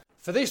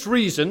For this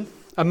reason,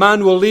 a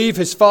man will leave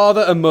his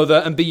father and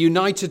mother and be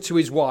united to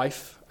his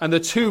wife, and the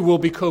two will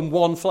become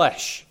one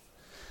flesh.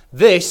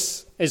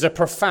 This is a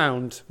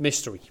profound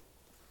mystery.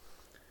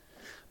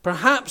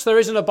 Perhaps there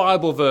isn't a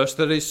Bible verse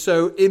that is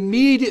so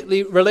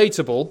immediately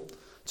relatable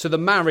to the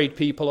married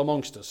people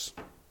amongst us.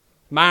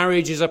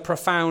 Marriage is a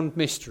profound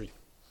mystery.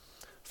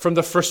 From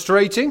the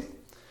frustrating,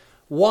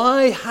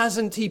 why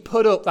hasn't he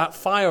put up that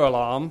fire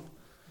alarm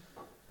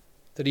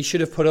that he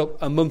should have put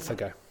up a month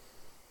ago?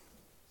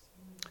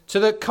 To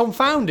the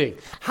confounding,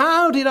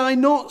 how did I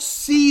not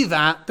see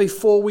that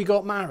before we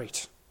got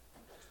married?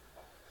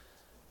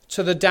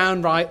 To the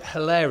downright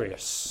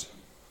hilarious,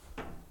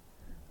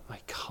 I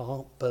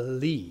can't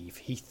believe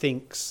he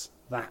thinks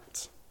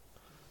that.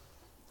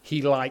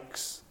 He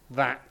likes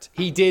that.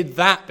 He did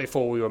that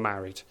before we were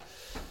married.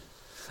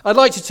 I'd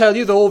like to tell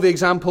you that all the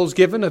examples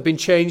given have been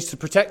changed to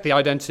protect the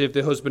identity of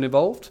the husband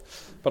involved,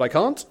 but I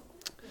can't.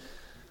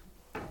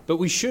 But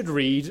we should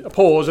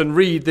pause and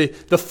read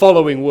the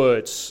following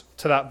words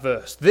to that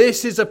verse.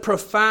 This is a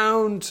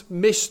profound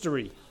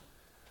mystery,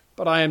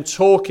 but I am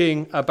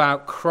talking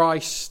about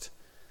Christ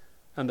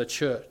and the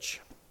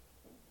church.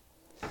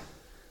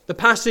 The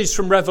passage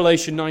from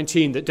Revelation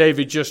 19 that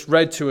David just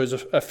read to us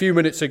a few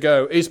minutes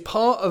ago is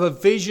part of a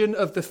vision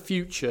of the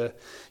future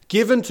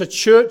given to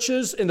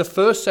churches in the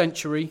first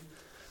century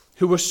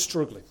who were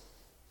struggling.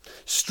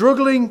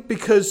 Struggling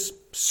because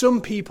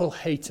some people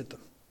hated them.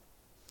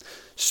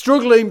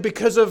 Struggling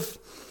because of,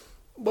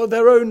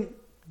 their own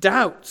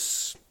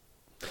doubts.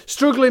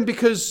 Struggling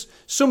because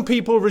some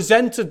people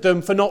resented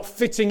them for not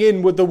fitting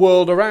in with the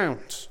world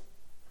around.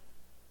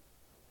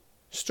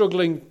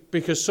 Struggling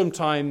because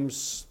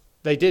sometimes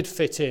they did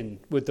fit in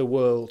with the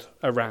world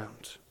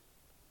around.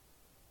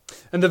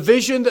 And the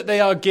vision that they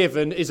are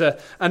given is an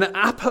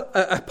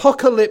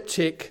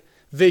apocalyptic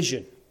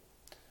vision.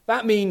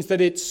 That means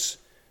that it's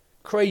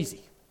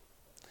crazy.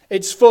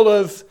 It's full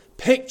of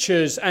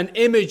pictures and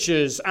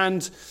images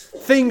and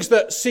things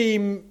that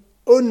seem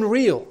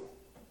unreal.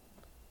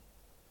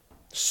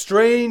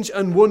 Strange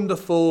and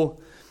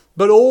wonderful,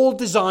 but all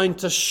designed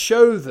to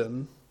show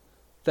them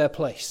their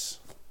place.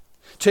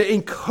 To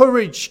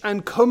encourage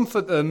and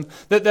comfort them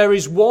that there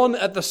is one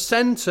at the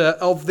center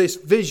of this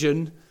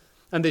vision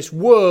and this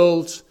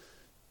world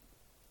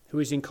who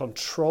is in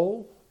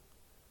control,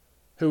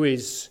 who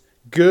is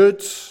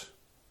good,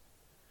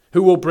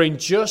 who will bring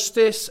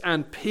justice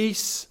and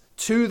peace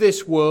to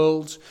this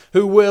world,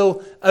 who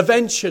will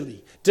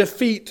eventually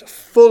defeat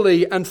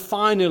fully and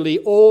finally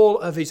all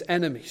of his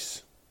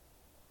enemies.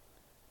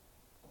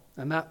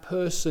 And that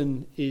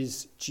person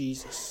is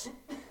Jesus.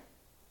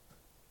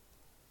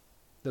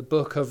 The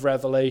book of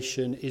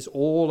Revelation is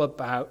all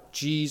about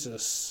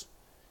Jesus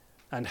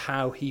and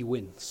how he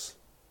wins.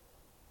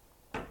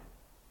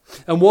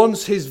 And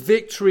once his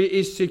victory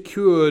is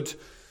secured,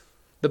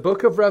 the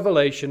book of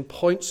Revelation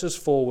points us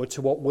forward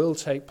to what will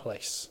take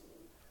place.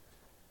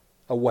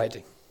 A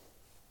wedding.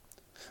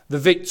 The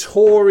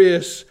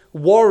victorious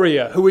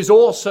warrior, who is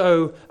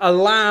also a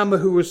lamb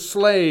who was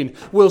slain,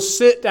 will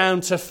sit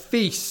down to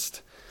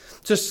feast,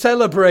 to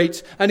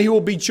celebrate, and he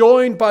will be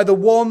joined by the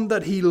one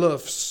that he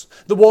loves,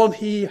 the one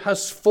he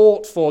has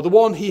fought for, the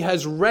one he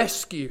has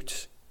rescued,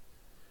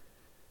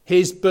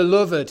 his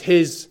beloved,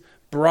 his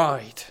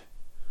bride,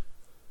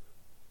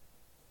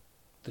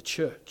 the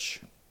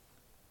church.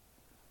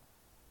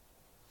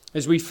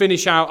 As we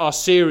finish out our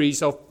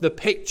series of the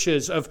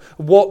pictures of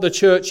what the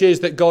church is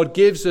that God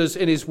gives us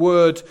in his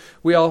word,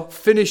 we are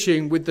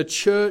finishing with the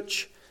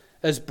church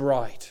as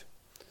bride.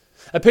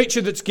 A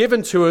picture that's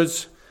given to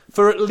us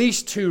for at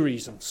least two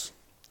reasons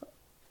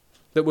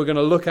that we're going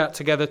to look at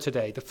together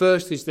today. The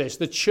first is this: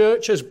 the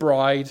church as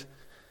bride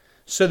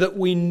so that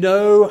we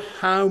know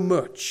how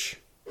much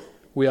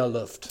we are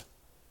loved.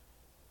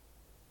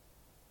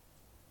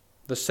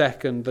 The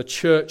second, the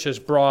church as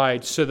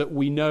bride so that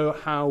we know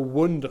how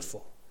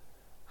wonderful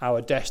our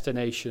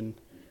destination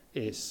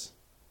is.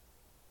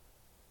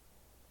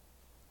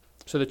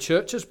 So the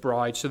church as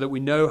bride so that we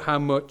know how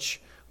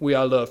much we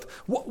are loved.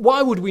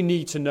 Why would we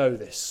need to know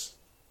this?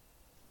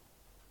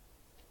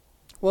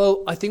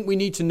 Well, I think we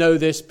need to know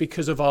this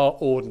because of our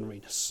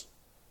ordinariness.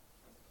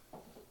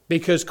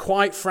 Because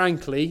quite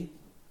frankly,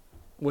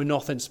 we're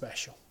nothing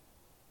special.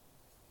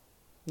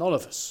 None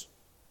of us.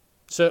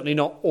 Certainly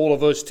not all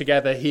of us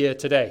together here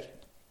today.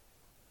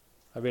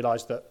 I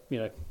realise that,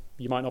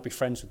 you might not be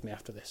friends with me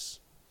after this.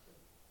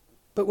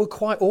 But we're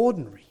quite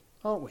ordinary,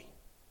 aren't we?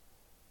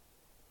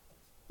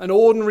 And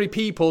ordinary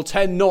people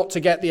tend not to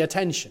get the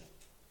attention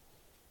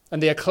and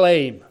the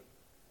acclaim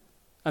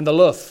and the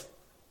love.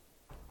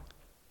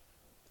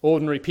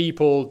 Ordinary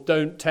people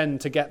don't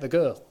tend to get the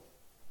girl,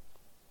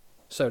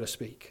 so to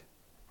speak.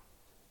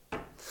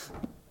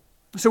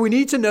 So we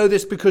need to know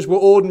this because we're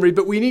ordinary,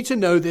 but we need to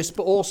know this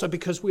but also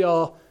because we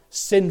are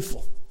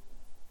sinful.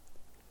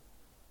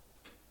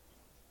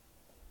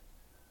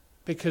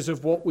 Because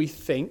of what we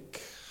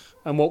think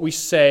and what we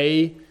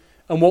say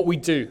and what we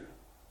do.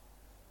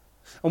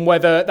 And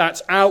whether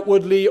that's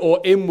outwardly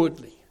or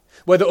inwardly,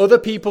 whether other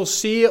people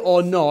see it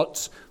or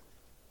not,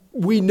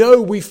 we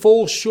know we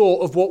fall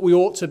short of what we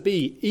ought to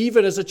be,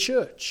 even as a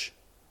church.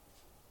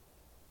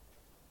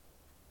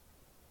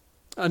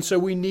 And so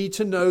we need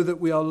to know that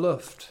we are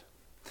loved.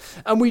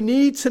 And we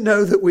need to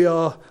know that we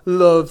are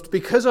loved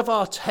because of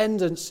our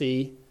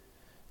tendency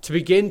to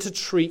begin to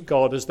treat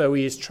God as though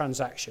he is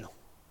transactional.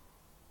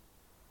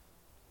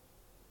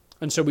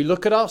 And so we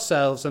look at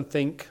ourselves and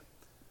think,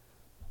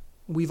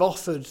 we've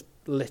offered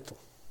little.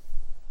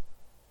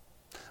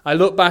 I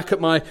look back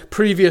at my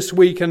previous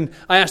week and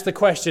I ask the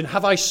question,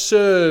 have I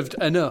served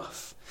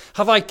enough?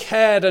 Have I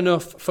cared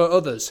enough for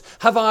others?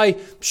 Have I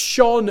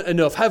shone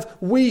enough? Have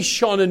we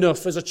shone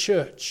enough as a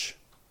church?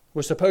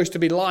 We're supposed to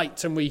be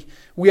light, and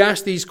we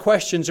ask these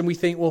questions and we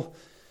think, well,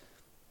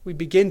 we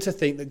begin to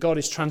think that God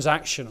is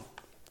transactional.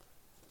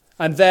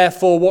 And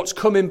therefore what's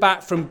coming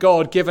back from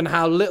God, given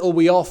how little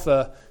we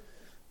offer,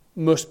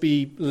 must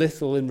be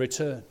little in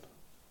return.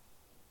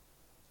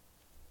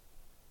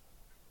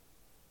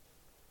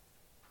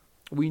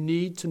 We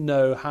need to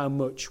know how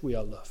much we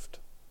are loved.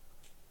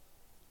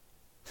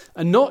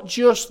 And not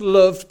just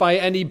loved by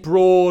any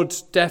broad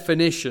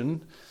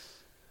definition,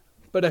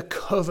 but a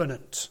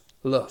covenant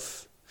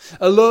love.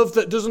 A love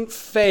that doesn't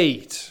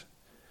fade.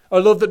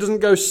 A love that doesn't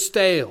go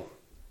stale.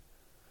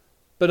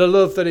 But a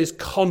love that is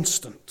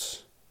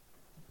constant.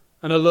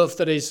 And a love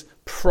that is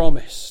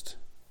promised.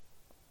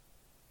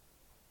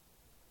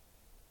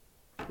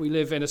 We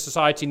live in a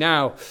society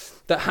now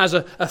that has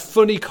a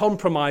funny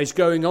compromise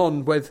going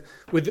on with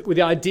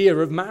the idea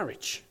of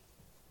marriage.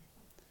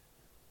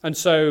 And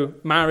so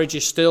marriage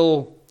is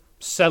still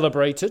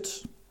celebrated,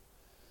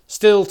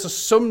 still to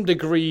some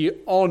degree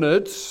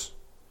honoured,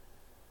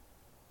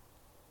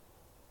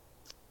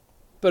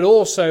 but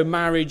also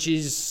marriage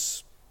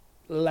is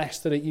less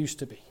than it used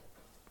to be.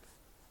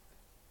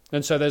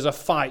 And so there's a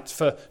fight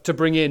to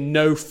bring in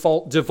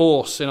no-fault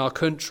divorce in our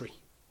country.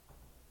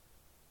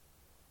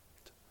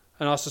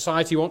 And our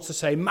society wants to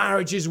say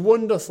marriage is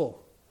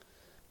wonderful,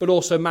 but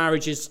also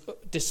marriage is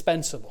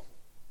dispensable.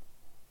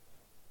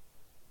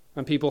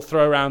 And people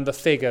throw around the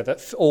figure that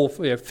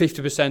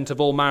 50%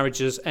 of all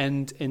marriages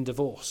end in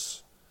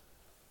divorce.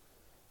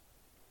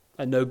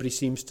 And nobody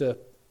seems to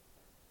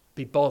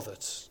be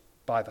bothered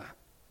by that.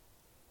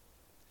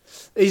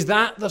 Is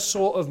that the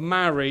sort of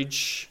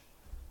marriage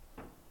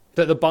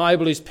that the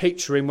Bible is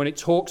picturing when it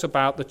talks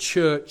about the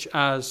church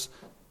as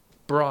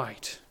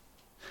bride?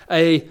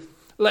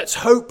 Let's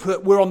hope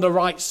that we're on the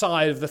right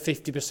side of the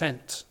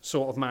 50%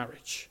 sort of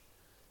marriage.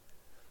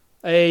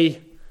 Hey,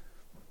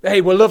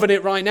 we're loving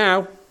it right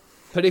now,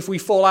 but if we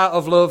fall out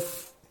of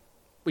love,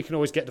 we can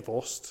always get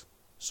divorced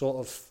sort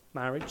of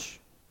marriage,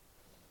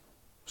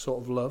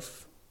 sort of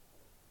love.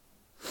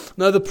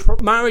 No, the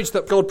marriage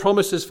that God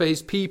promises for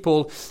his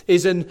people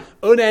is an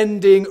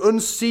unending,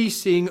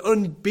 unceasing,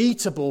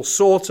 unbeatable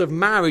sort of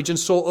marriage and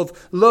sort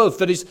of love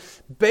that is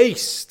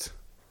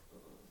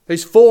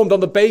formed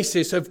on the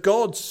basis of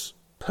God's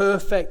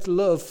perfect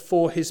love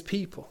for his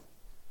people.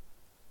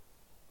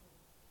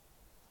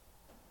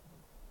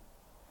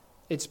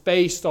 It's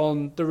based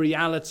on the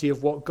reality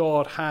of what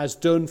God has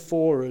done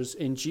for us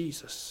in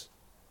Jesus.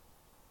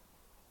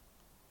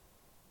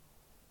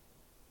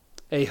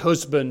 A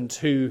husband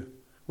who,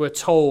 we're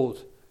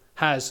told,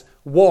 has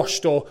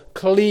washed or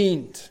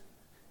cleaned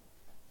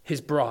his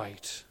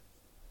bride,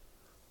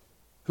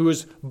 who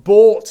has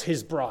bought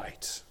his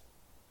bride,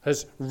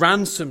 has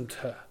ransomed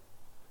her.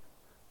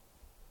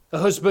 A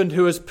husband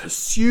who has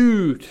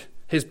pursued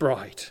his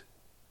bride.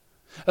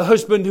 A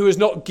husband who has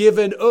not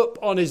given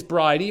up on his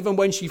bride, even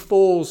when she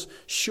falls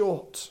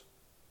short.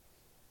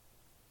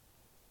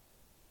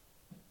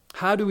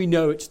 How do we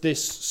know it's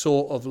this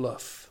sort of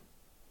love?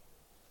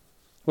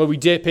 Well, we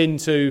dip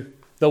into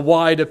the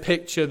wider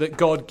picture that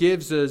God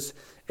gives us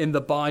in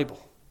the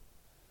Bible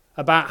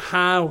about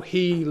how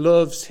he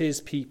loves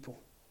his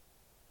people.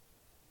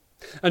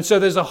 And so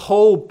there's a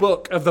whole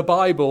book of the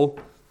Bible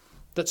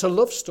that's a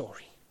love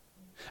story.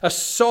 A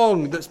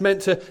song that's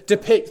meant to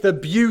depict the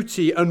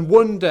beauty and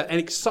wonder and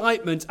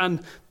excitement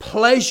and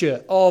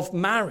pleasure of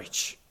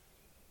marriage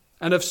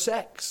and of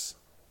sex.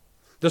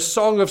 The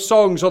Song of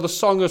Songs, or the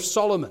Song of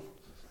Solomon,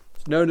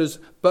 known as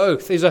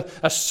both, is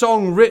a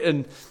song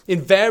written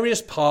in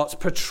various parts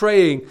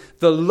portraying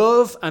the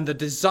love and the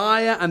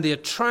desire and the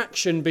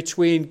attraction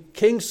between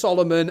King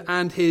Solomon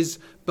and his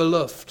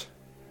beloved,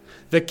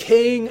 the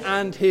king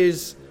and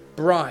his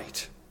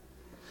bride,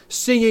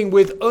 singing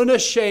with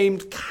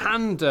unashamed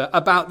candour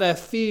about their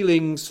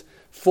feelings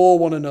for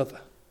one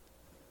another.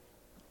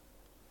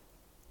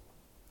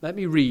 Let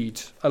me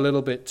read a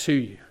little bit to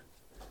you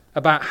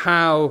about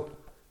how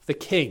the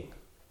king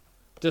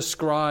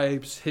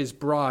describes his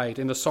bride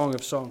in the Song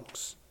of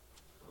Songs.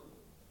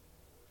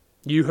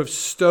 You have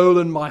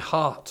stolen my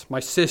heart, my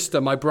sister,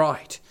 my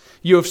bride.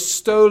 You have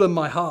stolen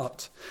my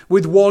heart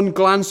with one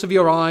glance of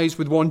your eyes,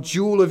 with one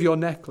jewel of your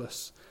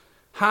necklace.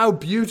 How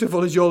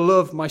beautiful is your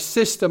love, my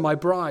sister, my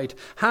bride.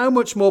 How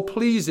much more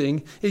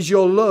pleasing is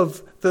your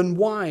love than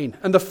wine,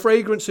 and the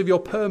fragrance of your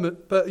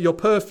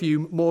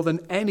perfume more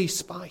than any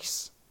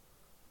spice.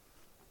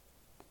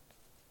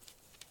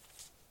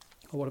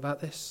 Or what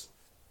about this?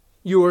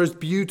 You are as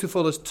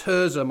beautiful as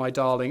Tirzah, my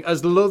darling,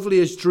 as lovely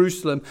as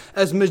Jerusalem,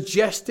 as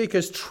majestic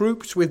as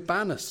troops with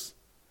banners.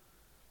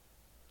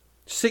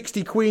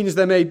 60 queens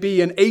there may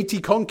be, and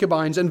 80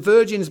 concubines, and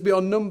virgins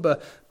beyond number.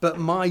 But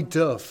my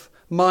dove,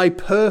 my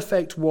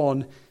perfect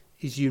one,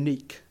 is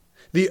unique.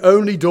 The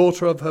only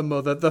daughter of her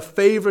mother, the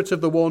favourite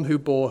of the one who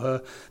bore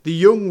her. The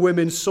young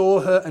women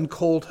saw her and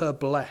called her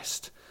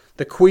blessed.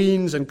 The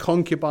queens and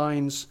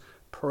concubines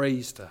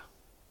praised her.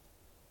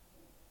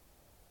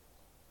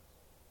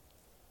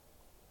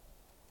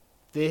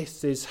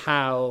 This is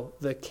how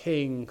the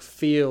king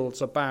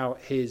feels about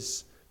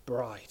his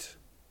bride.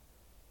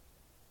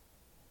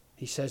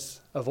 He says,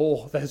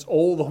 there's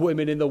all the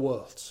women in the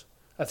world,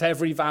 of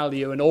every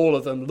value, and all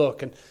of them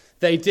look, and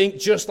they think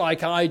just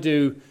like I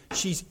do,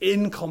 she's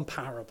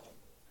incomparable.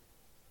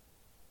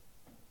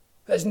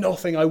 There's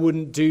nothing I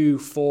wouldn't do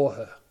for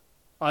her.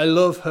 I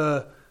love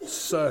her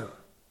so.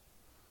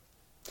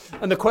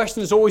 And the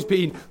question has always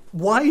been,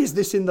 why is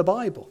this in the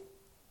Bible?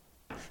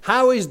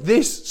 How is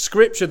this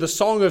scripture, the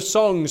Song of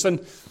Songs?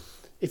 And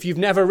if you've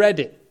never read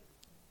it,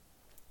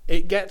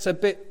 it gets a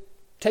bit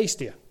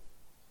tastier.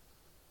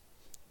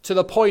 To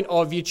the point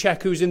of you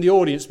check who's in the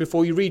audience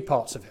before you read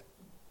parts of it.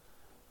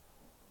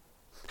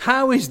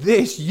 How is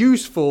this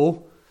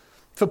useful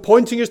for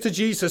pointing us to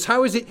Jesus?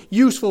 How is it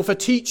useful for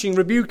teaching,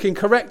 rebuking,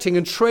 correcting,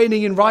 and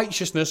training in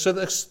righteousness so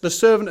that the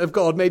servant of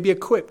God may be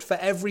equipped for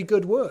every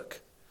good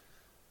work?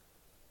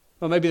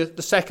 Well, maybe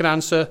the second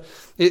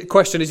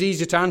question is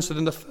easier to answer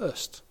than the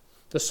first.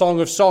 The Song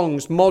of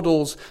Songs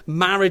models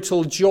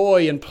marital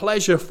joy and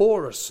pleasure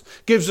for us,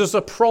 gives us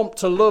a prompt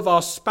to love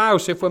our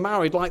spouse if we're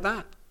married like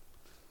that.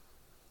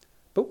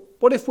 But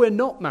what if we're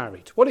not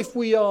married? What if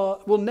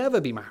we'll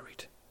never be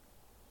married?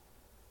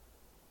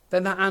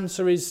 Then that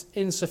answer is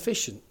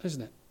insufficient,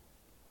 isn't it?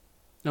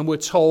 And we're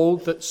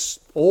told that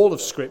all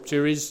of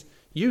Scripture is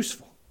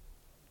useful,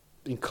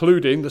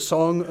 including the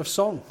Song of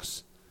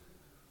Songs.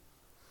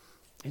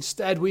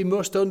 Instead, we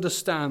must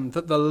understand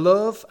that the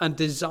love and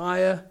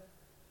desire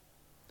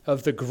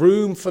of the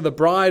groom for the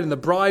bride and the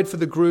bride for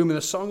the groom in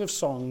the Song of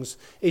Songs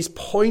is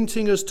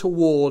pointing us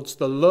towards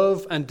the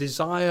love and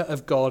desire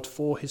of God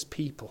for his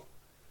people.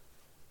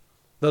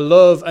 The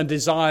love and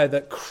desire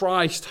that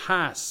Christ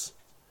has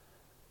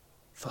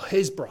for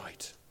his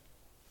bride,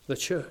 the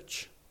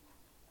church.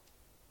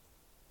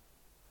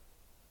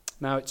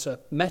 Now, it's a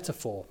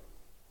metaphor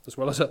as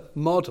well as a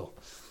model,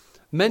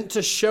 meant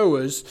to show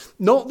us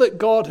not that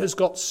God has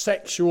got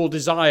sexual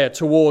desire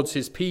towards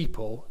his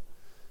people,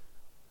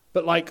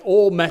 but like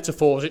all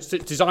metaphors, it's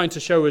designed to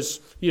show us,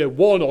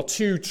 one or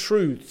two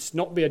truths,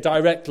 not be a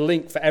direct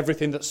link for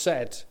everything that's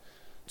said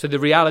to the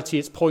reality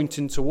it's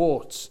pointing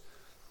towards.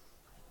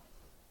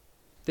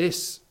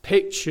 This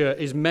picture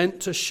is meant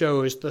to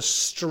show us the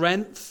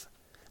strength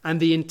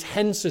and the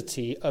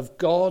intensity of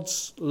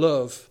God's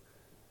love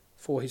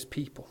for his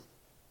people.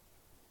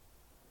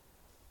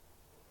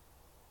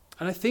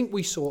 And I think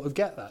we sort of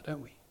get that,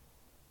 don't we?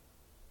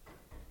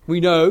 We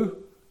know,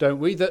 don't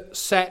we, that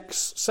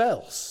sex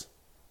sells.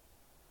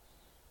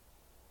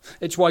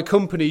 It's why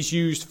companies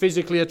use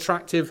physically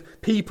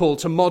attractive people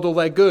to model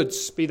their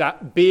goods, be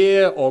that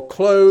beer or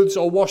clothes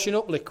or washing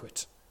up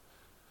liquid.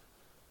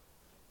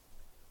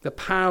 The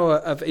power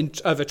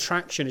of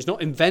attraction is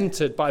not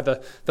invented by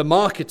the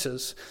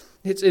marketers.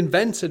 It's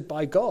invented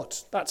by God.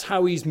 That's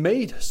how he's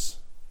made us.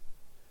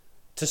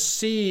 To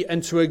see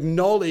and to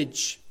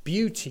acknowledge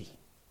beauty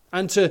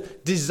and to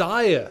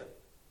desire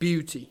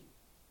beauty.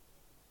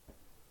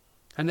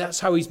 And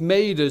that's how he's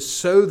made us,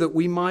 so that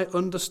we might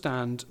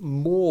understand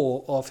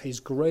more of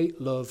his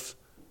great love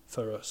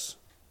for us.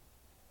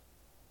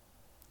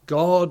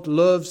 God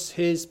loves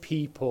his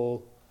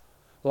people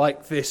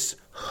like this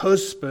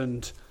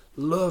husband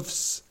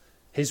loves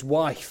his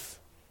wife,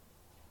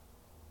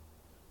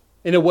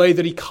 in a way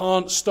that he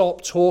can't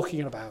stop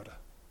talking about her.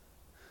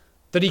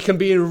 That he can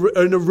be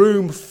in a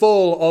room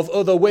full of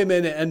other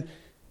women and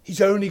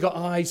he's only got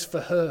eyes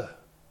for her.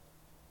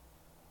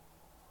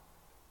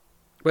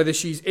 Whether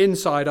she's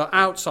inside or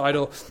outside,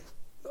 or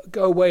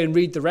go away and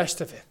read the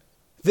rest of it.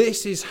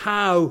 This is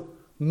how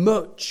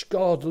much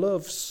God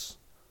loves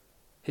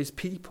his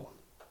people.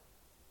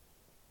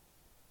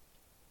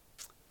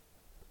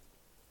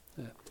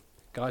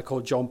 A guy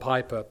called John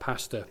Piper,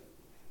 pastor,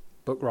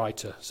 book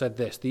writer, said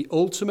this: the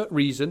ultimate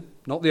reason,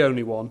 not the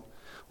only one,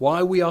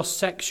 why we are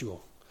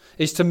sexual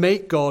is to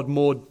make God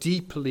more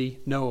deeply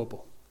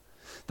knowable.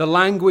 The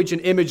language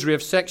and imagery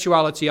of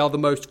sexuality are the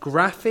most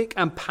graphic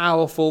and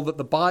powerful that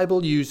the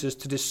Bible uses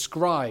to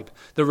describe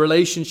the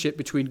relationship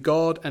between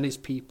God and his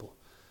people,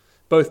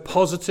 both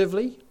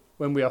positively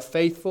when we are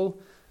faithful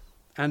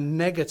and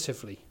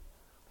negatively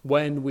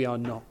when we are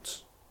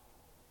not.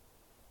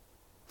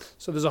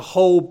 So there's a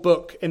whole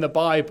book in the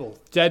Bible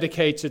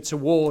dedicated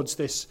towards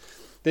this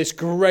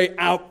great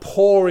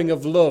outpouring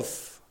of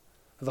love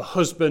of a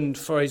husband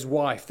for his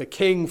wife, the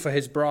king for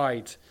his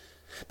bride.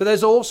 But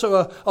there's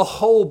also a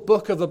whole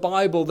book of the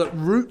Bible that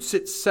roots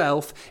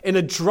itself in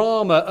a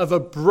drama of a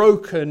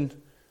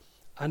broken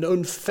and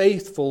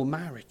unfaithful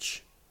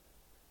marriage,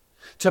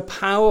 to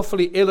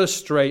powerfully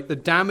illustrate the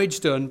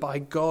damage done by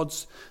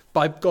God's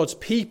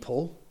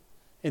people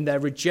in their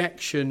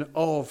rejection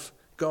of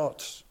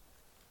God.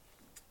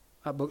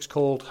 That book's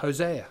called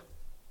Hosea.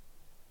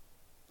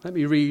 Let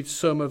me read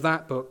some of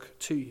that book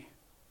to you.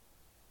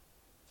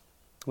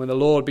 When the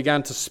Lord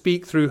began to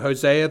speak through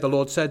Hosea, the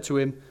Lord said to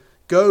him,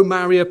 "Go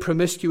marry a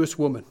promiscuous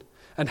woman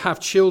and have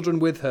children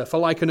with her, for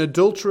like an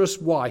adulterous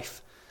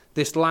wife,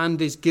 this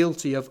land is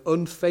guilty of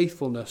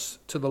unfaithfulness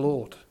to the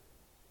Lord."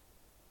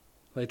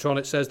 Later on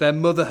it says, "Their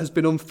mother has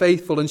been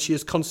unfaithful and she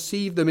has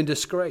conceived them in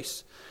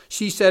disgrace.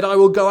 She said, I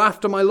will go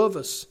after my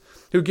lovers,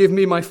 who give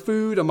me my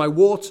food and my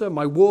water,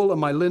 my wool and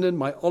my linen,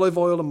 my olive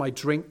oil and my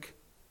drink.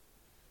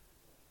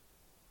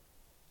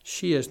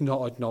 She has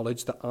not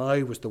acknowledged that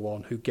I was the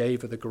one who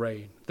gave her the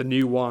grain, the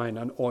new wine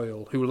and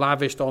oil, who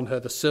lavished on her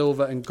the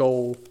silver and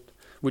gold,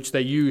 which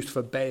they used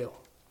for Baal,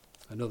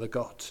 another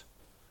god."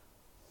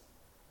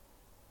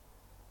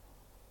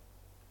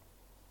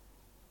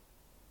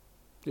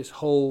 This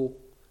whole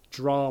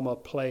drama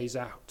plays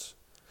out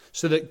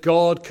so that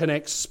God can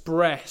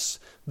express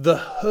the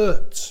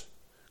hurt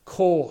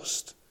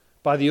caused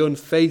by the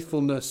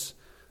unfaithfulness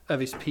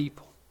of his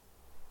people.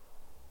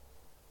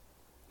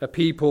 A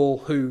people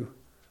who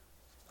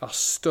are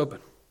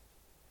stubborn.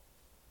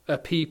 A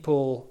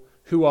people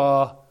who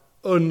are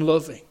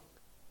unloving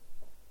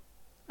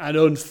and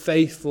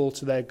unfaithful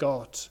to their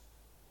God.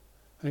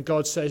 And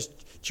God says,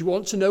 do you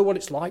want to know what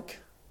it's like?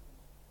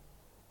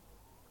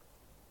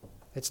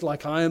 It's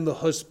like I am the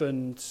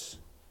husband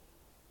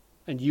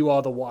and you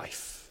are the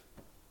wife.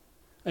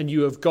 And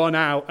you have gone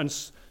out and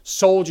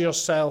sold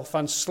yourself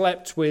and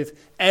slept with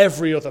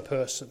every other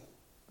person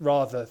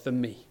rather than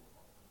me.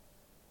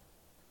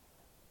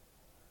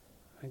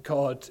 And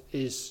God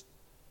is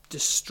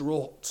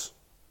distraught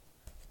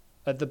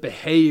at the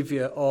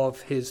behavior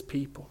of his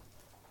people.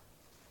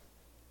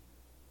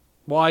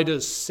 Why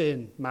does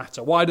sin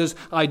matter? Why does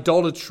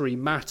idolatry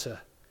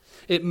matter?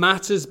 It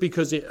matters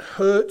because it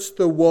hurts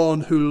the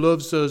one who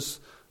loves us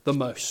the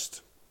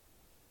most.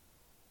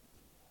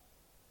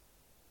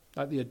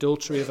 Like the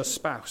adultery of a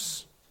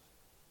spouse.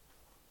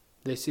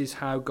 This is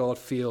how God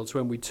feels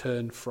when we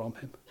turn from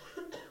him.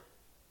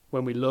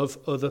 When we love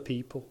other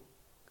people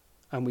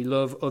and we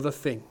love other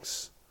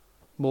things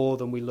more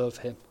than we love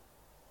him.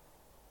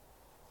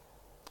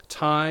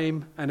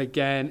 Time and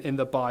again in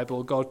the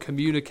Bible, God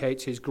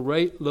communicates his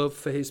great love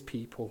for his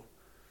people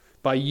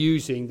by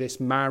using this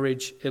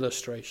marriage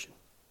illustration.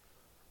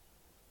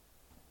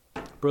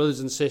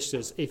 Brothers and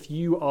sisters, if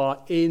you are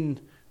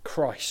in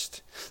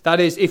Christ, that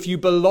is, if you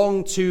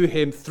belong to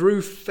him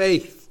through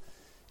faith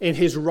in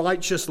his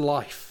righteous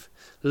life,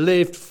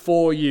 lived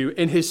for you,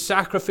 in his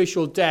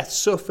sacrificial death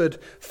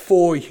suffered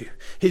for you,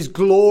 his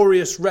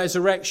glorious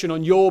resurrection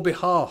on your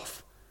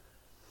behalf.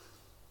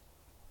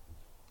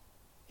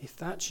 If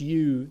that's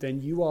you,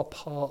 then you are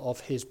part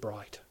of his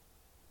bride.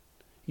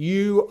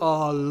 You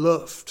are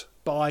loved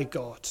by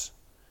God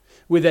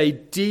with a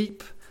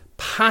deep,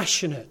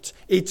 passionate,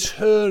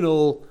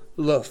 eternal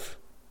love.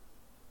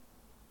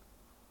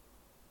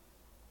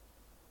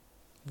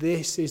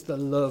 This is the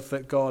love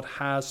that God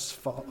has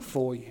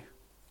for you.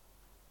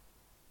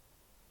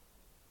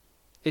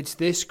 It's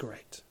this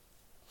great,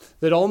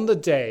 that on the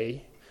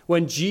day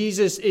when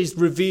Jesus is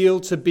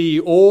revealed to be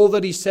all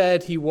that he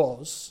said he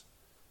was,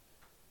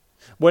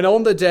 when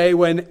on the day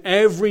when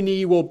every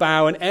knee will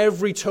bow and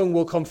every tongue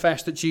will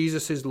confess that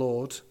Jesus is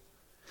Lord,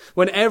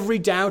 when every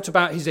doubt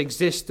about his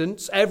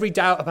existence, every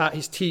doubt about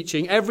his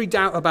teaching, every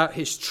doubt about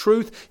his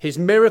truth, his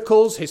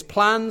miracles, his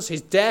plans,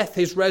 his death,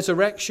 his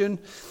resurrection,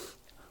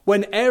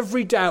 when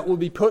every doubt will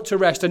be put to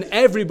rest and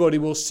everybody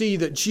will see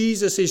that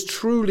Jesus is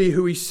truly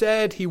who he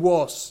said he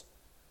was,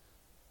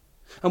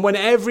 and when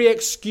every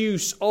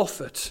excuse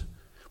offered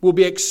will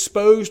be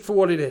exposed for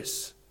what it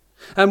is,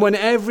 and when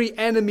every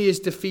enemy is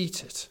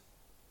defeated,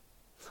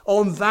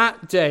 on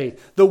that day,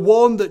 the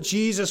one that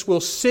Jesus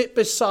will sit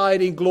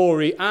beside in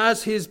glory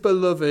as his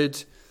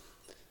beloved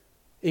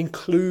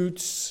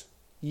includes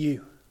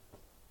you.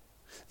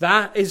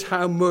 That is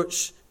how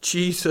much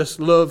Jesus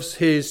loves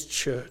his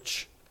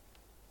church.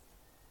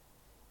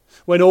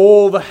 When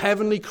all the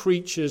heavenly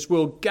creatures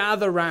will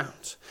gather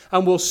round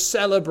and will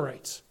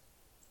celebrate,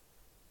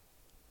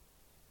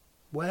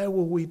 where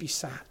will we be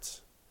sat?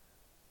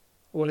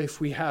 Well,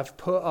 if we have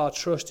put our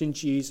trust in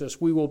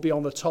Jesus, we will be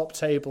on the top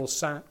table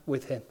sat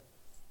with him.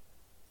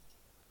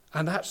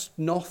 And that's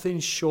nothing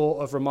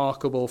short of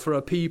remarkable for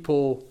a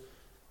people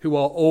who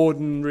are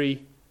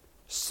ordinary,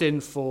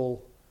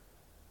 sinful,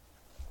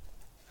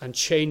 and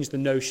change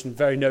the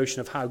very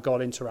notion of how God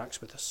interacts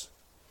with us.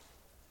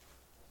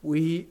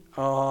 We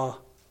are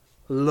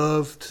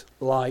loved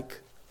like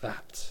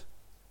that.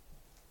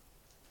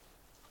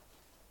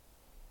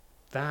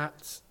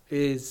 That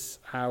is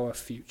our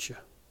future.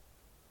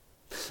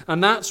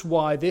 And that's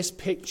why this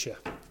picture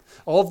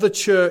of the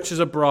church as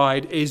a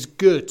bride is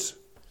good,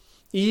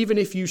 even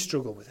if you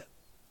struggle with it.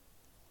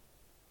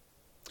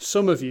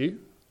 Some of you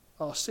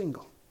are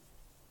single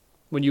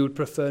when you would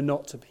prefer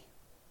not to be.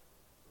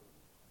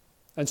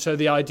 And so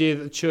the idea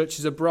that the church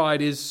is a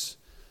bride is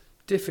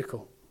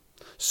difficult.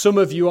 Some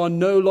of you are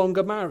no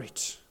longer married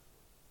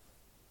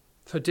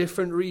for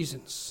different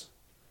reasons.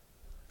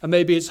 And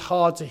maybe it's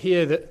hard to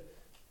hear that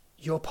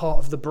you're part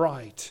of the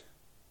bride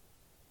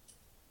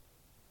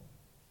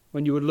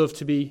when you would love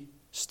to be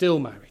still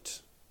married,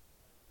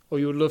 or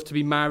you would love to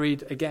be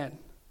married again.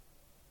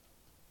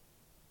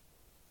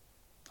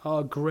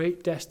 Our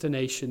great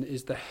destination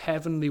is the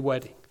heavenly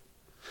wedding,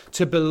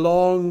 to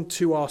belong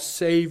to our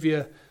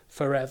Saviour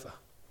forever.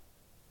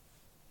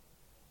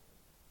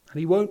 And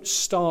he won't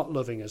start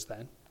loving us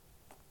then.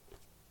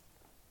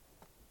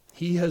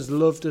 He has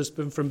loved us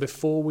from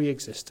before we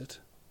existed.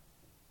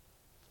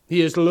 He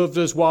has loved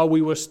us while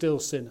we were still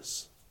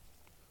sinners,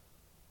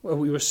 while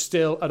we were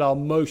still at our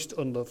most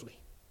unlovely.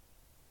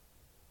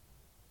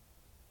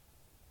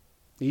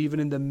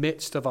 Even in the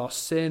midst of our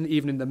sin,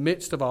 even in the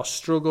midst of our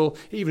struggle,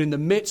 even in the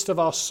midst of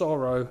our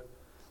sorrow,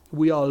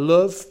 we are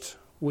loved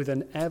with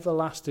an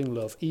everlasting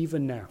love,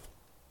 even now.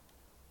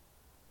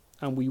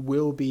 And we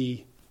will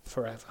be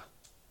forever.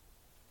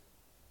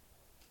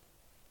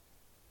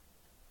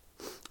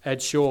 Ed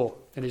Shaw,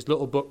 in his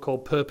little book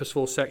called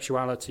Purposeful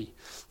Sexuality,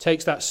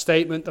 takes that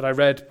statement that I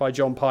read by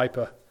John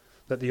Piper,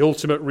 that the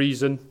ultimate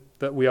reason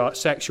that we are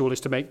sexual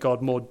is to make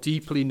God more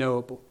deeply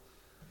knowable.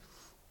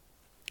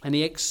 And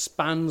he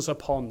expands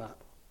upon that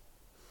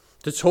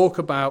to talk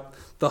about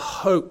the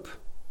hope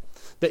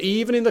that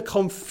even in the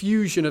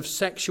confusion of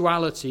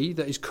sexuality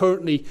that is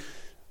currently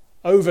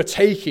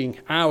overtaking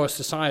our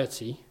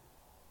society,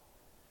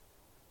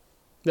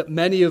 that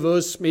many of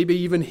us, maybe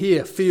even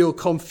here, feel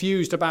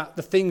confused about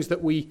the things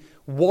that we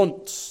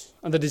want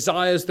and the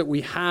desires that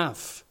we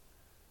have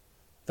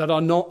that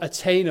are not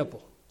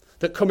attainable,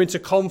 that come into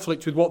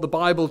conflict with what the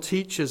Bible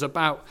teaches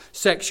about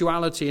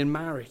sexuality and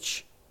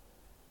marriage.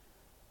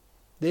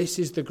 This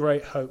is the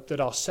great hope, that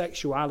our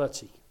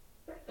sexuality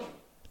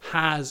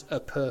has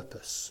a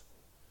purpose.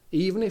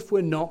 Even if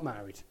we're not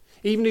married,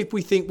 even if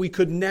we think we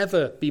could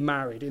never be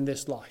married in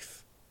this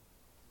life,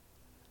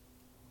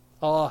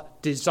 our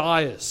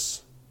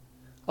desires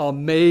are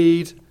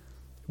made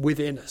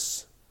within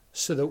us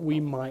so that we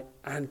might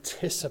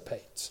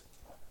anticipate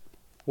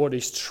what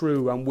is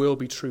true and will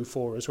be true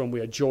for us when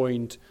we are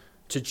joined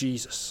to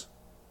Jesus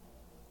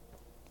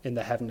in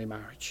the heavenly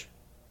marriage.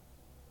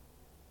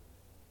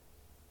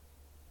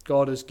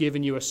 God has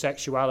given you a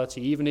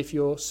sexuality, even if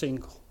you're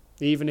single,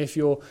 even if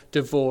you're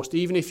divorced,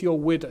 even if you're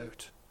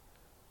widowed,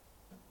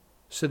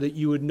 so that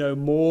you would know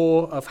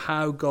more of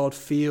how God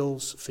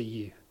feels for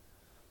you,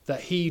 that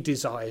he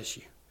desires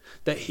you,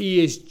 that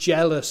he is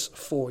jealous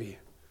for you,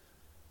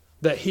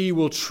 that he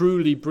will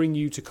truly bring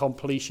you to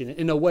completion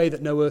in a way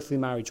that no earthly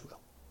marriage will,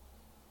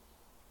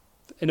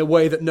 in a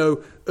way that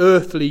no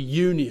earthly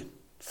union,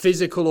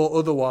 physical or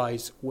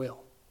otherwise,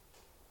 will.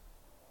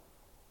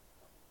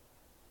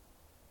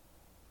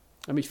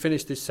 Let me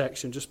finish this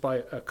section just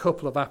by a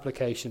couple of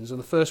applications. And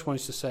the first one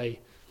is to say,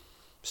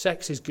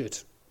 sex is good,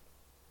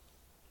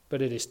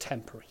 but it is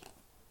temporary.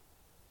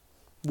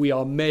 We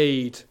are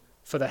made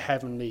for the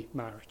heavenly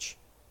marriage.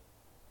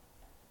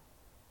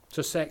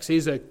 So sex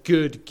is a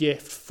good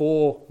gift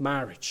for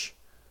marriage,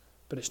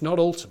 but it's not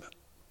ultimate.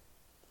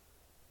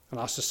 And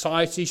our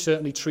society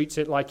certainly treats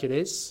it like it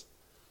is.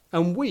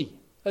 And we,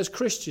 as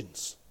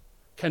Christians,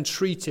 can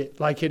treat it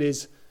like it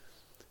is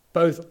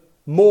both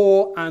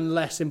more and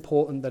less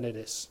important than it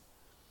is.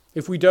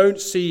 If we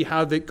don't see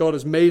how that God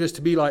has made us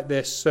to be like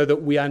this so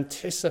that we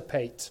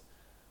anticipate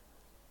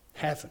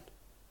heaven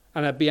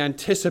and we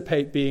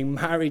anticipate being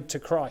married to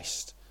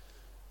Christ,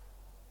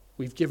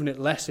 we've given it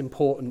less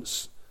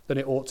importance than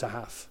it ought to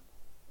have.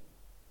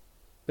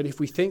 But if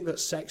we think that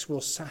sex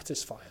will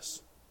satisfy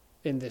us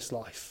in this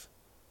life,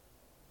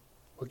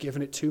 we're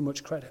giving it too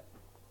much credit.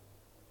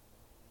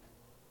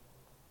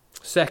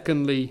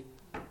 Secondly,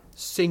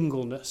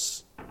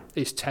 singleness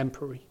is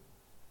temporary.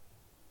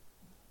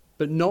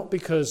 But not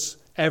because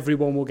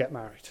everyone will get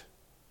married.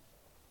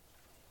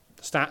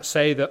 The stats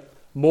say that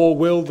more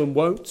will than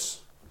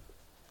won't,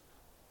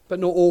 but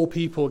not all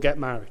people get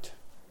married.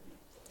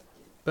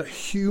 But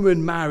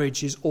human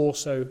marriage is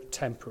also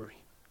temporary.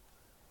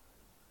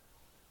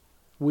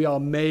 We are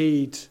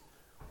made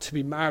to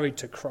be married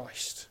to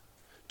Christ,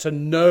 to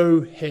know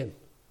him,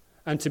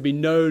 and to be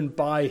known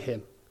by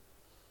him.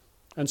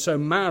 And so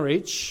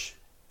marriage,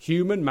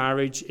 human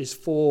marriage, is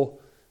for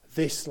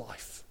this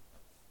life.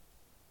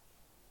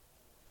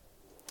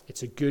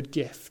 It's a good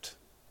gift,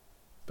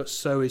 but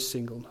so is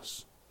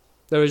singleness.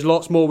 There is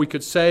lots more we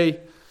could say,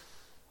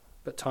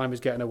 but time is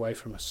getting away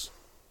from us.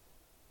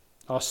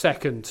 Our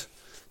second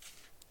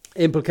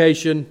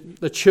implication,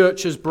 the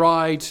church's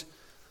bride,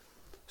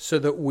 so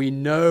that we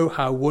know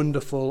how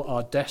wonderful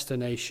our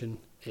destination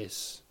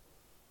is.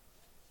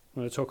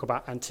 I'm going to talk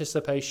about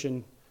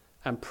anticipation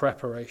and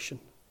preparation.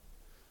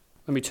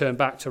 Let me turn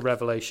back to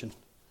Revelation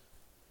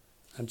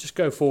and just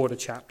go forward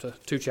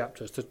two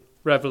chapters to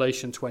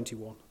Revelation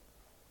 21.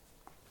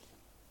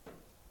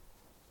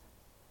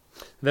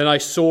 Then I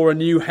saw a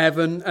new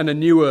heaven and a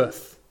new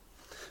earth,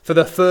 for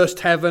the first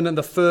heaven and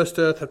the first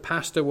earth had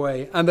passed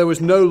away, and there was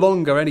no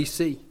longer any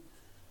sea.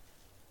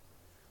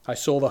 I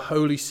saw the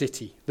holy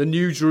city, the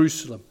new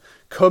Jerusalem,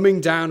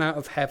 coming down out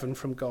of heaven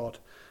from God,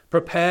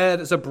 prepared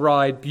as a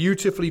bride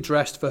beautifully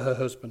dressed for her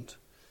husband.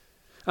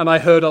 And I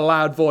heard a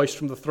loud voice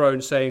from the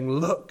throne saying,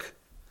 "Look,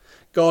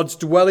 God's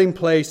dwelling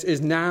place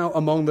is now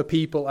among the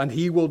people, and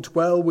he will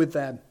dwell with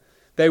them.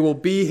 They will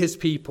be his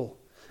people,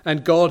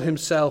 and God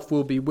himself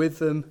will be with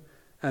them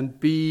and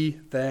be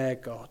their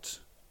God."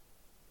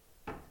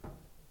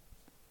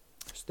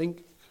 Just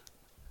think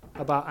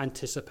about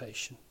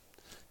anticipation.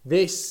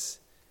 This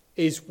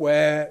is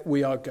where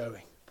we are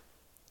going.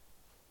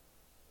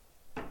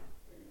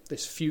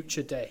 This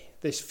future day,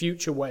 this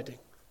future wedding,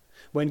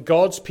 when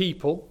God's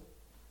people,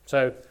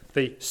 so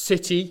the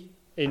city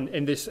in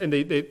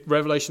the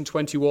Revelation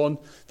 21,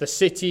 the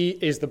city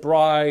is the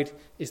bride,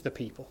 is the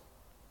people.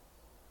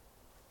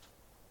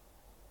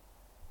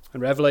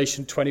 And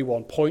Revelation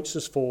 21 points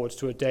us forward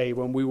to a day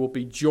when we will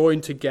be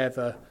joined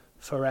together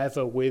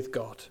forever with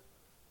God.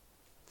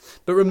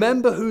 But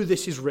remember who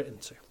this is written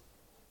to.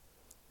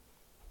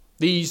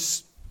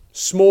 These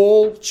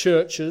small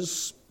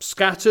churches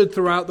scattered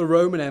throughout the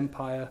Roman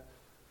Empire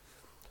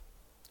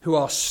who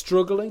are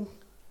struggling,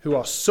 who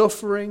are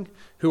suffering,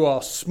 who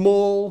are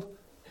small,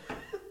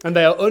 and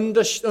they are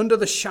under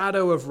the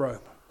shadow of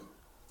Rome.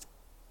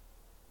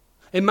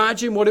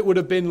 Imagine what it would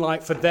have been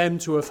like for them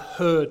to have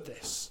heard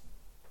this.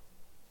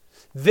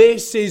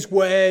 This is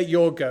where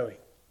you're going.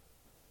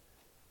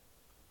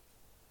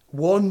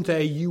 One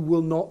day you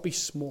will not be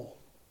small.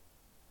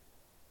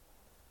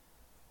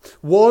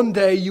 One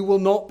day you will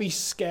not be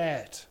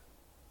scared.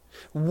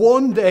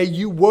 One day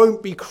you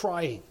won't be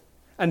crying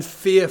and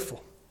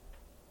fearful.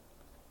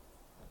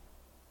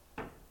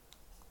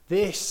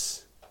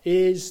 This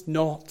is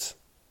not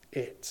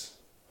it.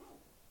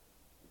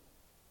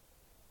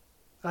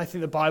 I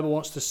think the Bible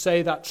wants to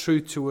say that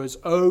truth to us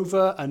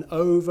over and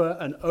over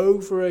and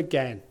over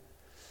again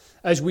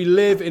as we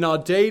live in our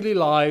daily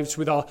lives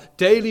with our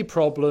daily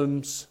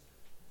problems.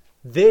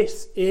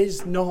 This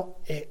is not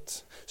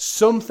it.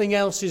 Something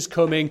else is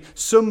coming,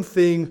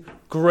 something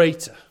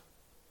greater.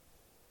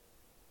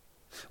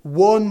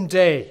 One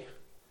day,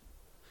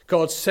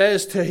 God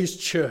says to his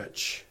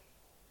church,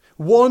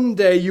 one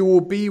day you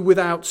will be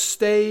without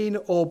stain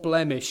or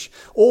blemish.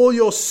 All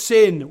your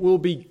sin will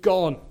be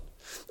gone.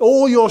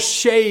 All your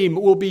shame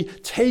will be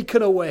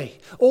taken away.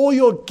 All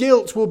your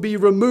guilt will be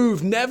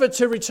removed, never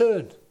to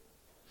return.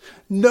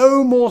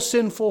 No more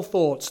sinful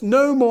thoughts,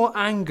 no more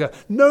anger,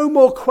 no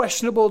more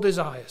questionable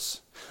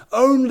desires.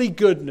 Only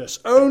goodness,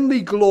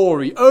 only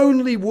glory,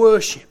 only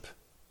worship.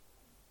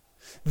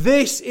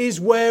 This is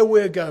where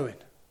we're going.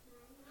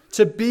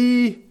 To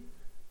be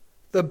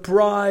the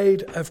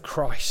bride of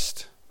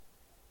Christ.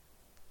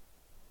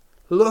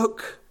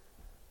 Look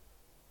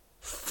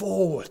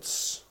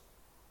forwards.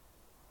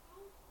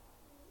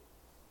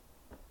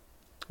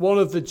 One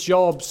of the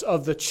jobs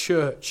of the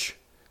church,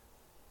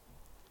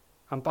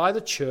 and by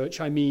the church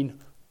I mean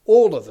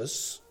all of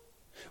us,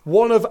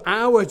 one of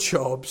our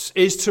jobs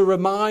is to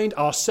remind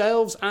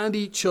ourselves and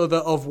each other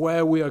of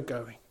where we are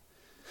going.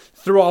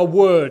 Through our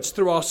words,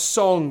 through our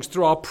songs,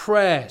 through our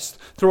prayers,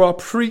 through our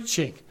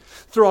preaching,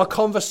 through our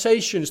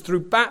conversations,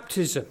 through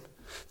baptism,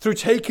 through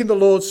taking the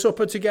Lord's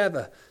Supper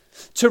together,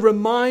 to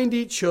remind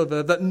each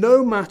other that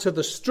no matter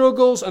the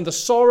struggles and the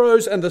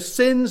sorrows and the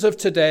sins of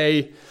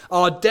today,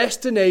 our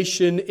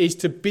destination is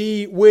to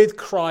be with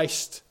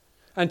Christ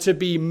and to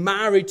be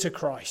married to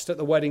Christ at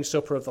the wedding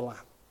supper of the Lamb.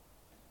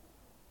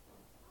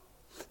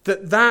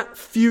 That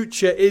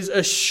future is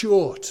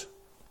assured.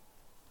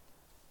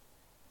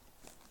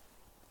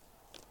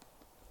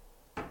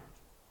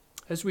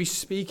 As we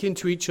speak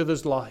into each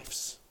other's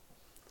lives,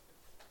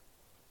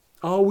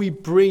 are we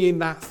bringing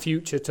that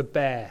future to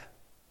bear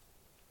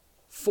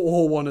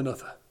for one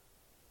another?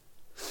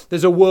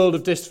 There's a world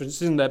of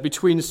difference, isn't there,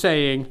 between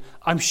saying,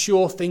 I'm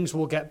sure things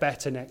will get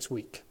better next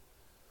week.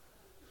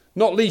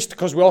 Not least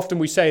because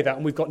we say that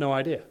and we've got no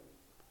idea.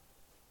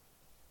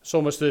 It's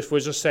almost as if we're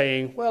just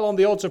saying, well, on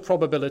the odds of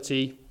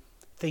probability,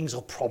 things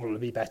will probably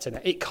be better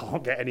now. It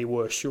can't get any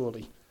worse,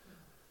 surely.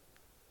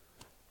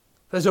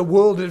 There's a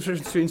world of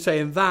difference between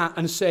saying that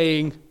and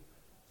saying,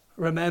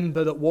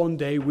 remember that one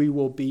day we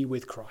will be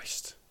with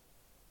Christ.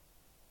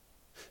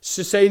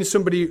 So saying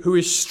somebody who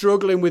is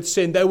struggling with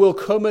sin, there will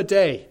come a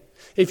day,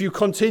 if you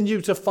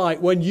continue to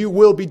fight, when you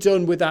will be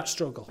done with that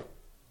struggle.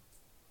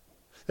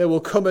 There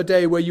will come a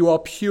day where you are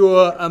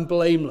pure and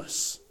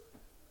blameless,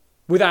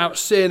 without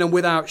sin and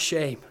without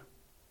shame.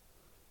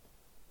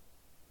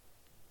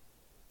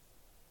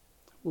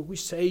 Will we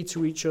say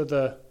to each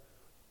other,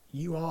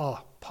 you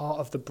are part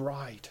of the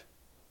bride?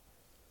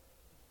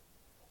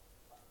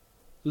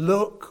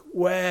 Look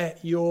where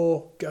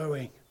you're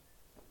going.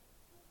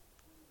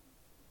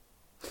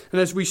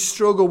 And as we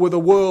struggle with a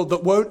world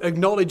that won't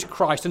acknowledge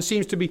Christ and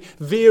seems to be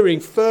veering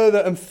further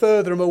and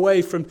further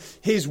away from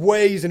his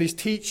ways and his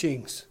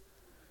teachings,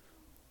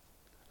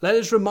 let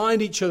us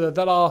remind each other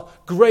that our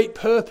great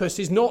purpose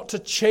is not to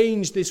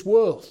change this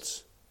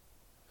world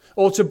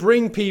or to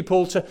bring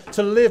people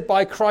to live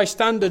by Christ's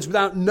standards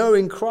without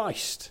knowing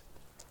Christ.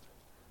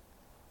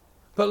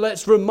 But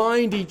let's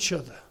remind each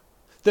other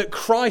that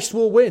Christ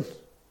will win.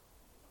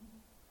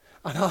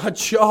 And our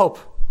job,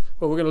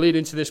 well, we're going to lead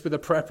into this with a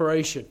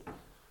preparation,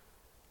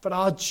 but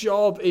our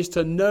job is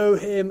to know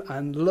him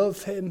and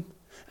love him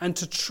and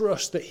to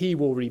trust that he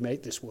will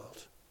remake this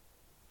world.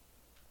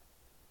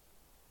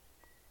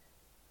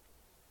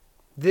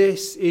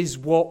 This is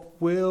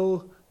what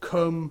will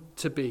come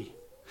to be.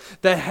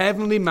 The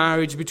heavenly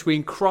marriage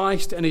between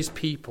Christ and his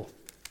people.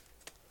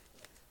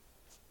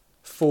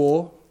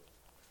 For,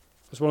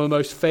 as one of the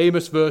most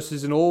famous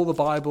verses in all the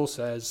Bible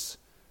says,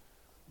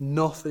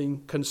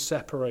 nothing can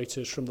separate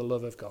us from the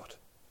love of God.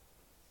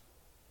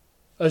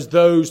 As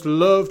those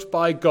loved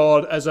by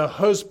God, as a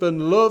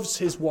husband loves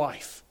his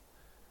wife.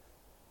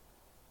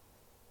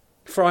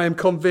 For I am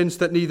convinced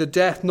that neither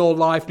death nor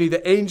life,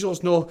 neither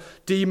angels nor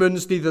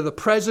demons, neither the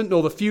present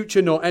nor the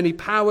future, nor any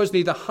powers,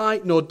 neither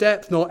height nor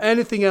depth, nor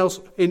anything else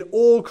in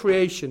all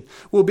creation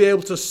will be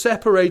able to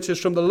separate us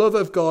from the love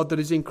of God that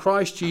is in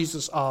Christ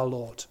Jesus our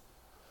Lord.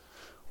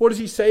 What is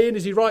he saying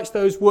as he writes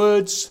those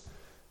words?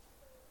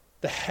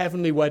 The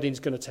heavenly wedding is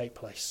going to take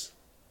place.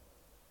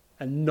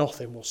 And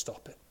nothing will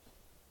stop it.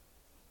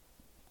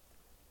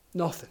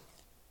 Nothing.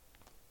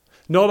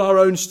 Not our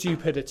own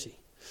stupidity.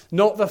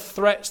 Not the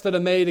threats that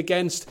are made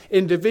against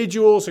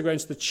individuals,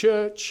 against the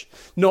church.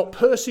 Not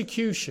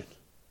persecution.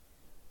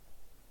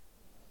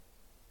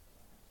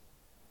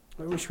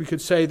 I wish we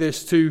could say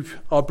this to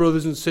our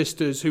brothers and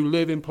sisters who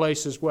live in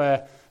places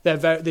where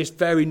this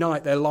very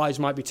night their lives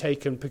might be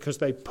taken because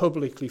they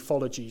publicly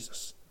follow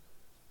Jesus.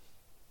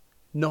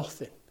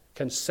 Nothing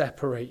can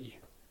separate you.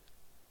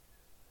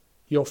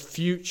 Your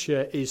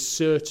future is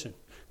certain.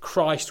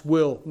 Christ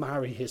will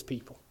marry his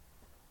people.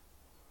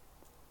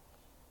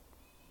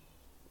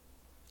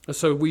 And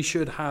so we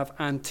should have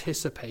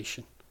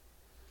anticipation.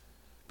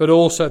 But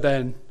also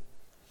then,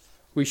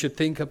 we should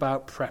think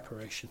about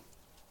preparation.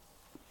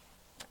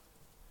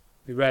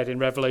 We read in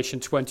Revelation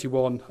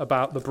 21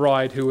 about the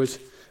bride who was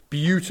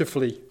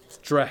beautifully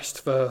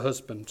dressed for her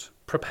husband,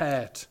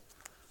 prepared.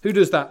 Who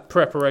does that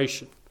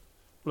preparation?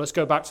 Well, let's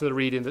go back to the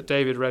reading that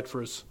David read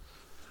for us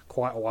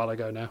quite a while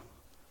ago now.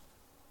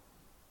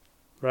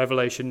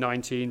 Revelation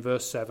 19,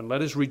 verse 7.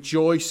 Let us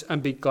rejoice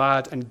and be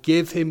glad and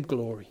give him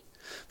glory.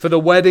 For the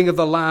wedding of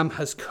the Lamb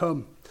has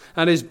come,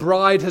 and his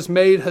bride has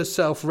made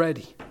herself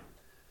ready.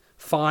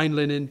 Fine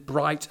linen,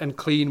 bright and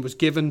clean, was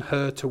given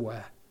her to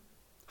wear.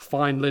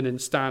 Fine linen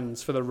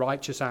stands for the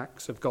righteous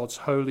acts of God's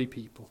holy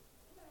people.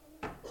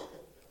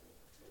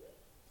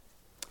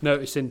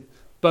 Notice in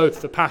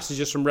both the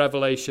passages from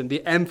Revelation,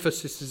 the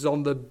emphasis is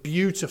on the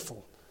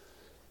beautiful,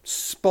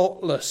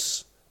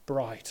 spotless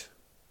bride.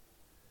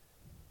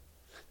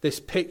 This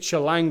picture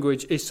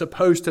language is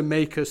supposed to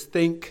make us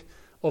think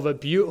of a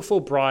beautiful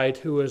bride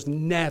who has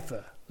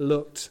never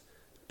looked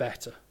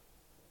better.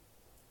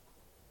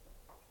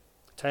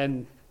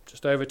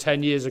 Just over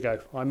 10 years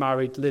ago, I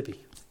married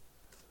Libby.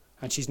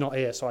 And she's not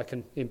here, so I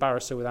can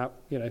embarrass her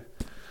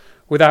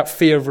without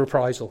fear of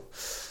reprisal.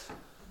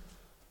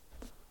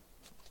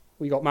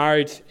 We got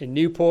married in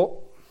Newport.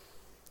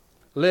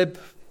 Lib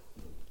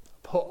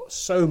put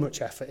so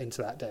much effort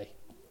into that day.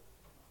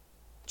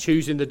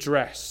 Choosing the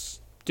dress,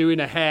 doing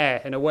her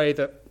hair in a way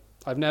that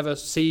I've never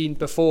seen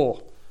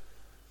before.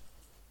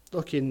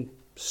 Looking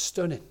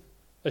stunning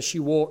as she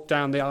walked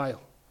down the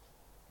aisle.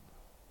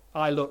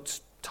 I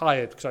looked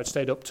tired because I'd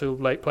stayed up too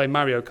late playing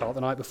Mario Kart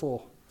the night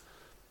before.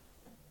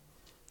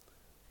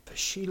 But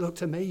she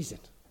looked amazing.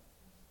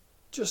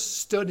 Just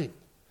stunning.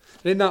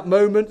 And in that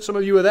moment, some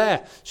of you were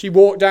there. She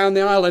walked down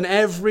the aisle and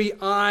every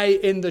eye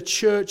in the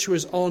church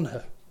was on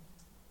her.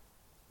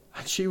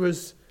 And she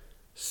was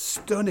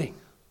stunning.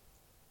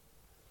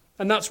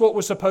 And that's what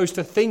we're supposed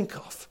to think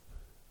of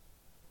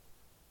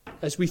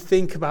as we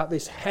think about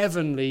this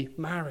heavenly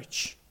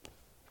marriage.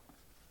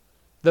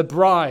 The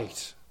bride,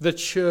 the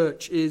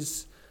church,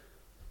 is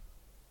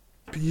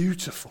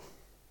beautiful.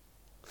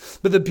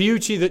 But the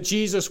beauty that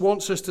Jesus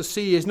wants us to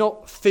see is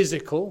not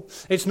physical.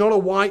 It's not a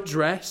white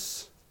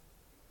dress.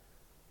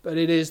 But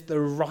it is the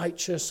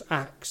righteous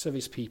acts of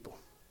his people.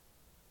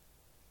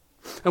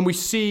 And we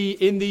see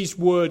in these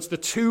words the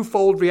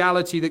twofold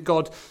reality that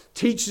God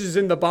teaches us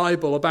in the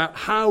Bible about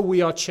how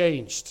we are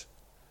changed.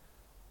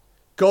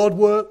 God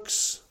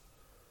works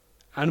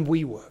and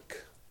we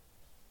work.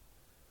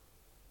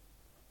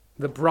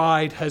 The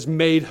bride has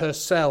made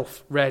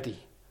herself ready,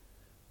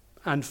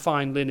 and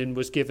fine linen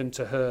was given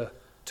to her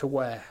to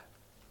wear.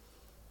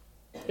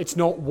 It's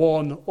not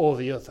one or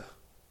the other.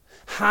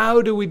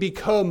 How do we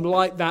become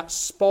like that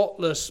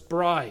spotless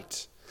bride?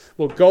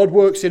 Well, God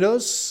works in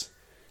us,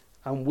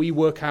 and we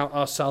work out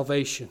our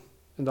salvation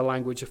in the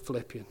language of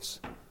Philippians.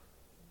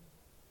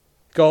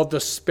 God the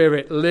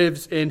Spirit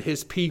lives in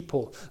his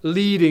people,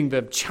 leading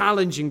them,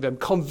 challenging them,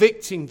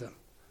 convicting them.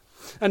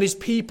 And his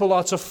people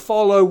are to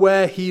follow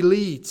where he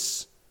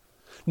leads,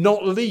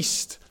 not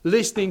least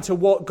listening to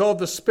what God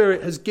the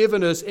Spirit has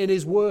given us in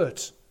his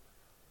word.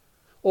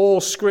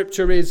 All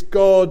scripture is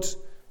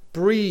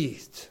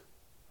God-breathed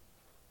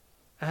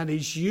and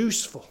is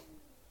useful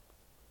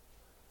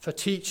for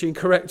teaching,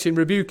 correcting,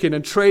 rebuking,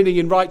 and training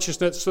in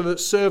righteousness, so that the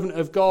servant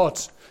of God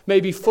may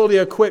be fully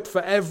equipped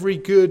for every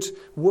good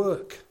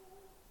work.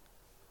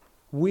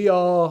 We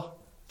are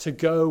to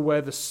go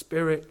where the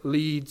Spirit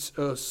leads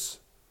us,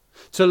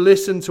 to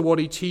listen to what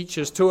he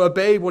teaches, to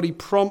obey what he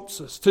prompts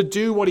us, to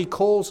do what he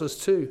calls us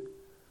to.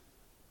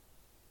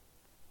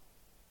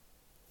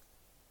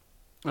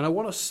 And I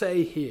want to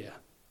say here,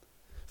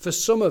 for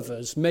some of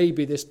us,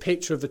 maybe this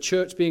picture of the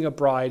church being a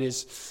bride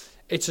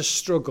it's a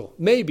struggle,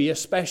 maybe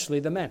especially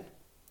the men.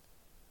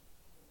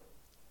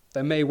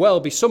 There may well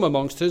be some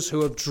amongst us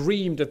who have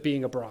dreamed of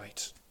being a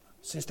bride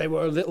since they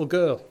were a little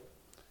girl.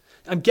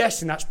 I'm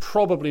guessing that's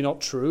probably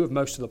not true of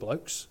most of the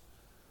blokes.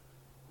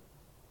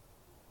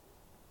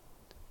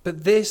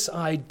 But this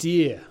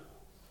idea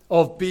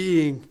of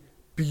being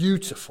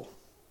beautiful,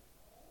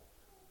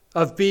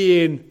 of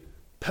being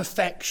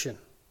perfection.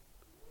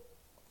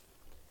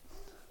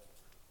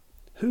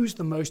 Who's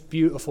the most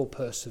beautiful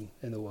person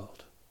in the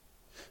world?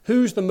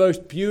 Who's the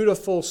most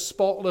beautiful,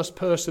 spotless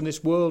person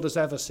this world has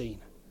ever seen?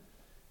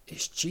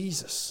 It's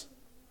Jesus.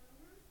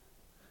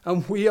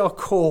 And we are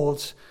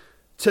called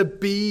to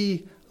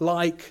be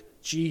like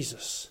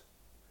Jesus.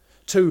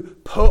 To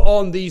put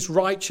on these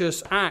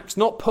righteous acts,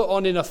 not put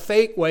on in a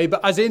fake way,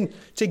 but as in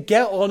to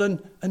get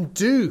on and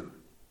do.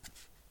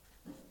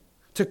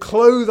 To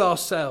clothe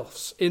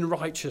ourselves in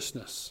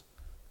righteousness.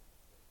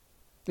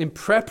 In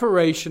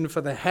preparation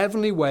for the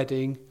heavenly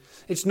wedding.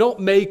 It's not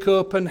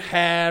makeup and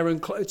hair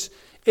and clothes.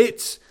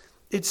 It's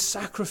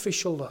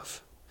sacrificial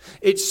love.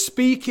 It's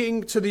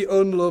speaking to the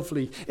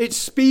unlovely. It's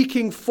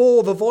speaking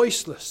for the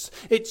voiceless.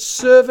 It's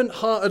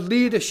servant-hearted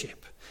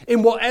leadership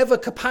in whatever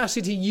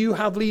capacity you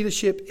have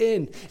leadership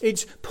in.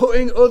 It's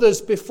putting others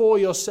before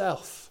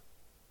yourself.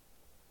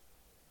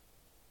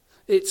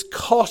 It's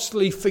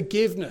costly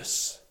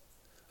forgiveness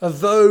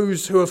of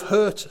those who have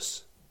hurt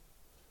us.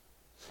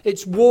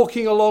 It's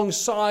walking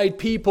alongside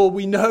people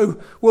we know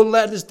will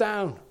let us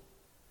down.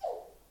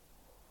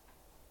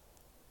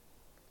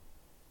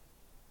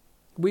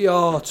 We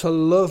are to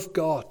love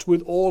God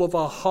with all of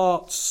our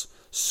hearts,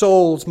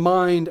 souls,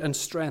 mind, and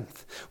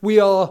strength. We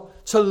are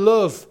to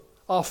love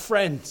our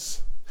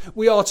friends.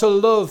 We are to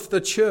love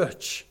the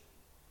church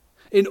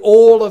in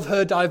all of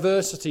her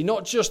diversity,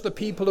 not just the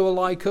people who are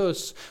like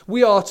us.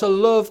 We are to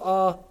love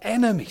our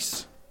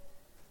enemies.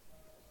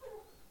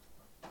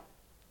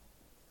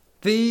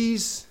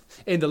 These,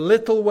 in the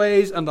little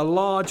ways and the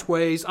large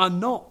ways, are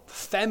not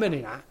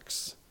feminine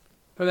acts.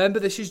 Remember,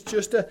 this is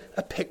just a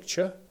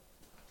picture.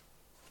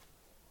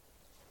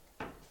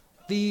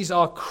 These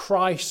are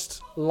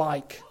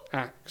Christ-like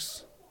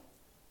acts.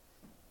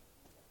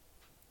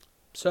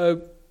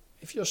 So,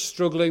 if you're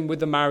struggling with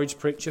the marriage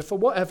picture for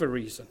whatever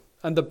reason,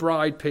 and the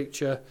bride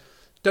picture,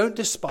 don't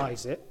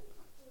despise it,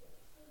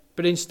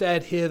 but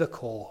instead hear the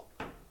call.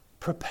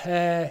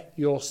 Prepare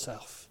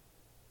yourself.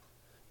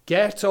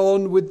 Get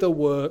on with the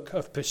work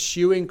of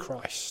pursuing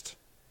Christ.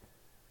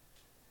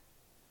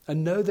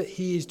 And know that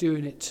he is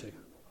doing it too.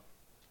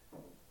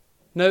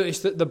 Notice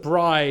that the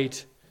bride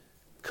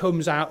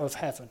comes out of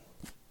heaven.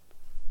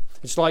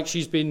 It's like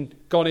she's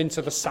gone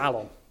into the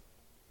salon.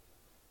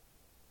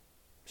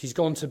 She's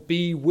gone to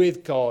be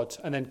with God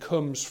and then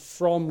comes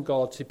from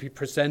God to be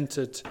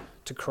presented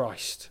to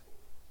Christ.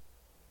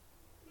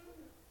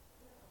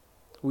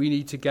 We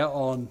need to get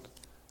on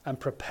and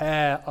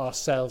prepare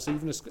ourselves,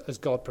 even as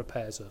God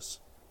prepares us.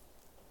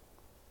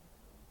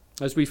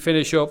 As we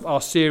finish up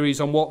our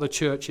series on what the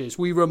church is,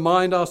 we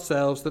remind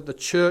ourselves that the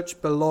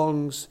church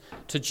belongs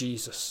to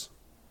Jesus.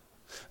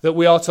 That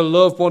we are to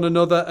love one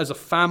another as a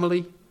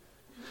family,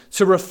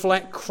 to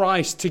reflect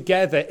Christ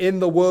together in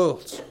the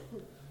world,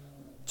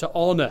 to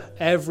honour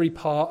every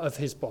part of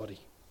his body,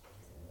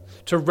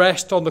 to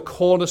rest on the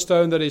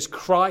cornerstone that is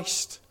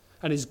Christ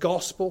and his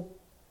gospel,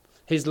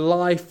 his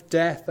life,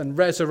 death and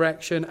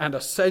resurrection and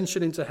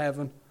ascension into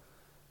heaven.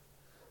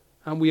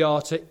 And we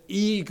are to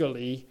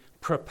eagerly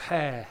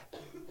prepare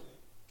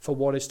for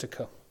what is to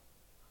come,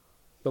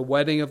 the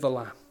wedding of the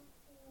Lamb.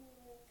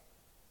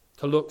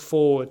 To look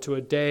forward to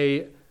a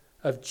day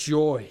of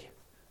joy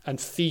and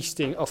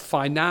feasting, of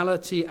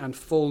finality and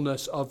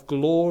fullness, of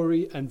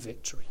glory and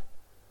victory.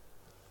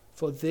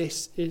 For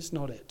this is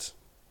not it.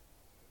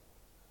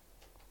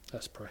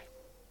 Let's pray.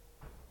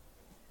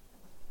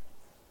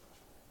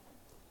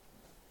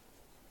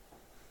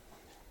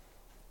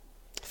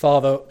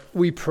 Father,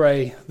 we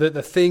pray that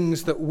the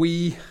things that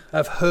we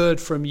have heard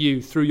from you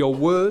through your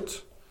word,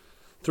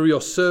 through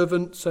your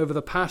servants over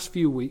the past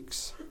few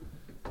weeks,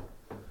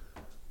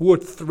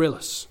 would thrill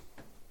us,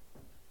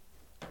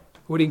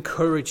 would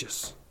encourage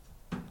us,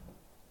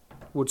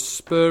 would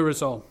spur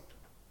us on.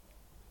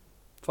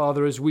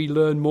 Father, as we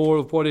learn more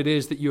of what it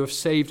is that you have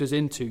saved us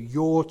into,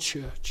 your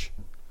church,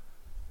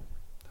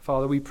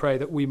 Father, we pray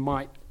that we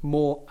might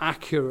more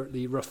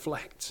accurately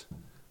reflect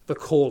the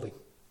calling.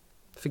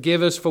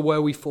 Forgive us for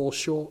where we fall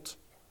short.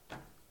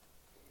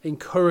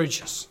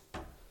 Encourage us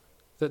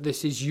that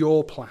this is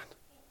your plan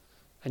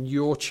and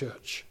your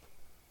church,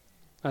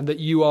 and that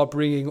you are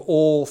bringing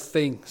all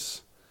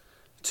things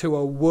to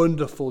a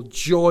wonderful,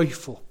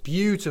 joyful,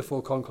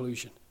 beautiful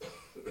conclusion.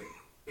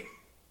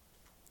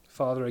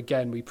 Father,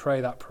 again, we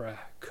pray that prayer.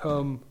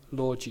 Come,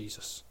 Lord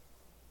Jesus.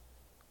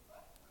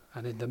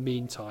 And in the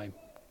meantime,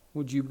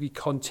 Would you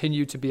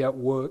continue to be at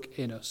work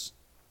in us?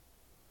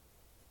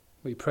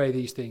 We pray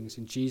these things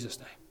in Jesus'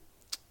 name.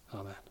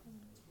 Amen.